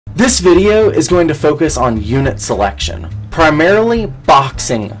This video is going to focus on unit selection, primarily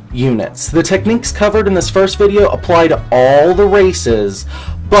boxing units. The techniques covered in this first video apply to all the races,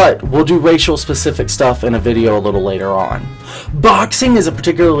 but we'll do racial specific stuff in a video a little later on. Boxing is a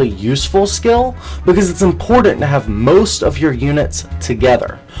particularly useful skill because it's important to have most of your units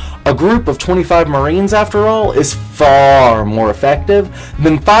together. A group of 25 Marines, after all, is far more effective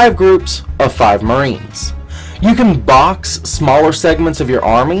than 5 groups of 5 Marines. You can box smaller segments of your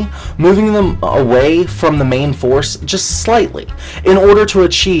army, moving them away from the main force just slightly, in order to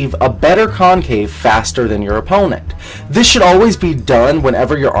achieve a better concave faster than your opponent. This should always be done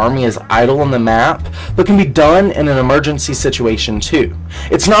whenever your army is idle on the map, but can be done in an emergency situation too.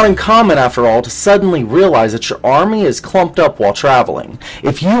 It's not uncommon, after all, to suddenly realize that your army is clumped up while traveling.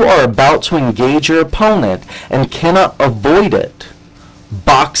 If you are about to engage your opponent and cannot avoid it,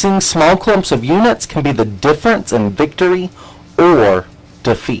 boxing small clumps of units can be the difference in victory or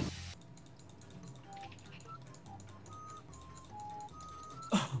defeat.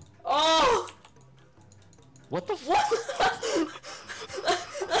 Oh! What the fuck? What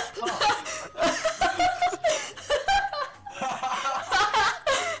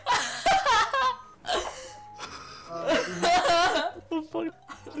the fuck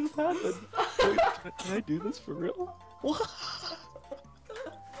just happened? Wait, can I do this for real? What?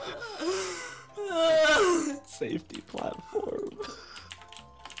 Safety platform.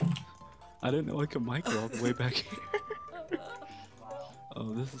 I didn't know I could micro all the way back here.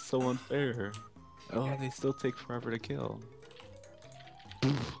 Oh, this is so unfair. Oh, they still take forever to kill.